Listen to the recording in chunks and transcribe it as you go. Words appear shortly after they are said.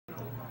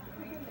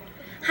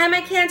Hi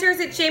my Cancers,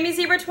 it's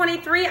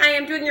jamiezebra23. I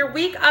am doing your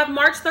week of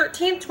March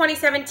 13th,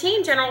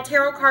 2017 general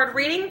tarot card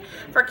reading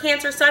for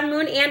Cancer, Sun,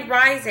 Moon, and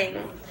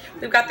Rising.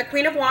 We've got the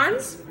Queen of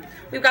Wands,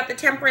 we've got the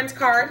Temperance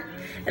card,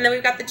 and then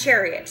we've got the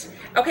Chariot.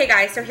 Okay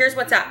guys, so here's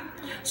what's up.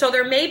 So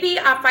there may be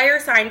a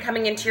fire sign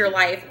coming into your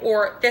life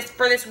or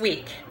for this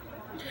week.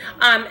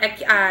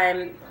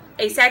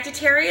 A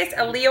Sagittarius,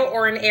 a Leo,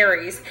 or an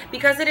Aries.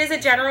 Because it is a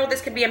general,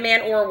 this could be a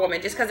man or a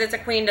woman. Just because it's a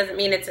queen doesn't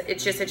mean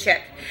it's just a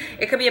chick.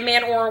 It could be a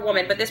man or a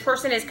woman, but this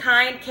person is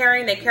kind,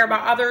 caring, they care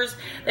about others,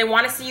 they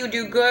want to see you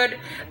do good,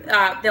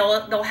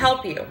 they'll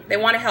help you, they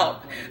want to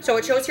help. So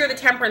it shows here the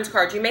Temperance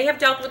card. You may have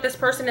dealt with this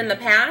person in the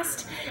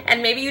past,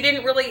 and maybe you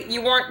didn't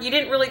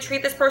really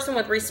treat this person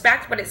with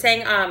respect, but it's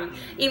saying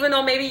even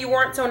though maybe you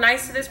weren't so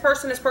nice to this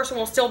person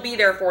will still be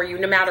there for you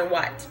no matter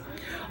what.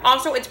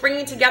 Also, it's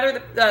bringing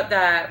together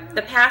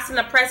the past and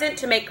the present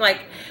to make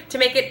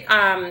it.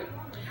 I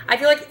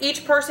feel like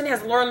each person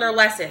has learned their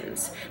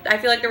lessons. I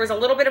feel like there was a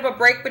little bit of a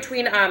break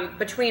between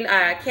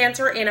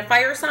Cancer and a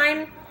fire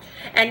sign,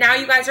 and now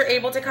you guys are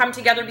able to come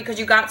together because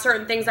you got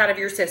certain things out of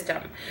your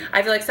system.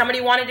 I feel like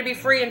somebody wanted to be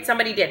free and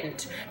somebody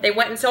didn't. They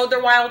went and sowed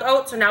their wild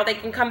oats, so now they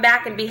can come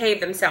back and behave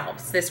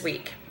themselves this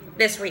week.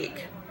 This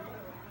week,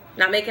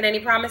 not making any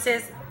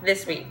promises.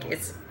 This week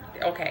is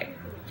okay.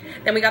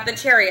 Then we got the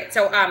Chariot.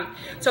 So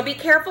be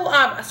careful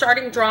of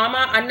starting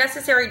drama,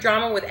 unnecessary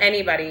drama with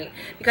anybody,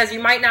 because you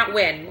might not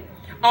win.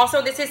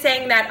 Also, this is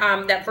saying that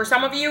that for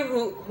some of you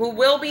who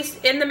will be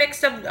in the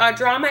mix of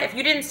drama, if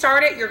you didn't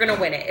start it, you're going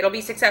to win it. It'll be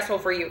successful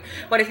for you.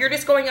 But if you're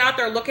just going out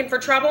there looking for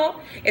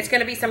trouble, it's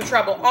going to be some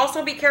trouble.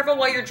 Also, be careful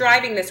while you're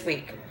driving this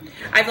week.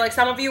 I feel like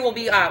some of you will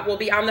be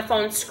on the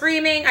phone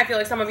screaming. I feel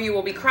like some of you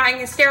will be crying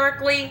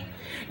hysterically.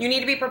 You need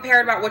to be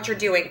prepared about what you're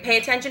doing. Pay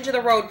attention to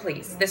the road,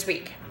 please, this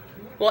week.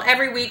 Well,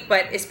 every week,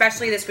 but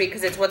especially this week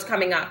because it's what's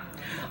coming up.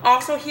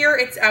 Also here,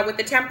 it's with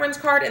the Temperance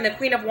card and the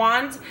Queen of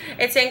Wands.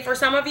 It's saying for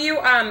some of you,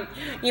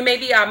 you may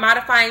be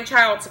modifying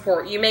child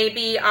support. You may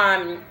be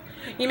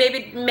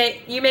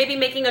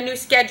making a new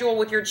schedule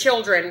with your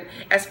children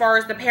as far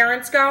as the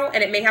parents go,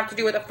 and it may have to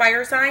do with a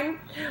fire sign.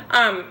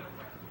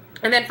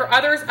 And then for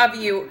others of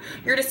you,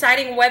 you're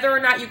deciding whether or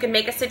not you can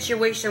make a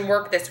situation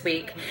work this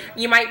week.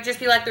 You might just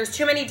be like, there's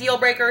too many deal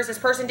breakers. This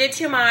person did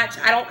too much.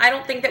 I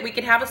don't think that we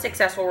could have a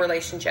successful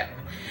relationship.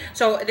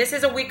 So this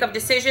is a week of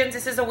decisions.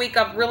 This is a week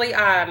of really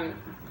of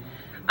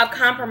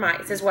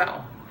compromise as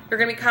well. You're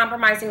going to be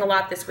compromising a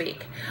lot this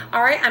week.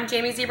 All right, I'm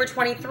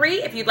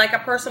jamiezebra23. If you'd like a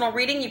personal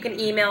reading, you can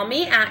email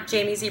me at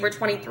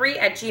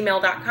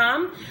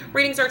jamiezebra23@gmail.com.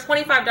 Readings are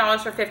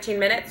 $25 for 15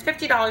 minutes,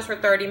 $50 for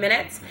 30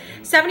 minutes,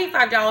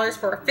 $75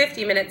 for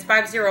 50 minutes,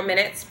 50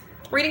 minutes.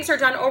 Readings are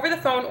done over the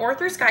phone or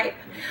through Skype.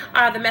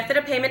 The method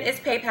of payment is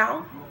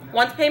PayPal.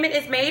 Once payment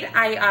is made,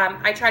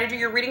 I try to do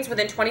your readings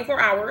within 24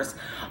 hours.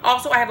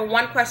 Also, I have a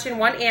one question,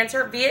 one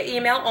answer via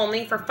email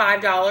only for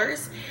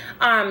 $5.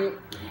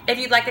 If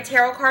you'd like a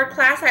tarot card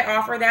class, I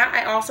offer that.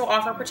 I also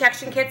offer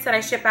protection kits that I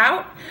ship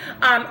out.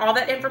 All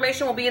that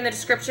information will be in the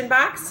description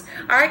box.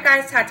 All right,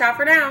 guys, ta-ta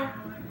for now.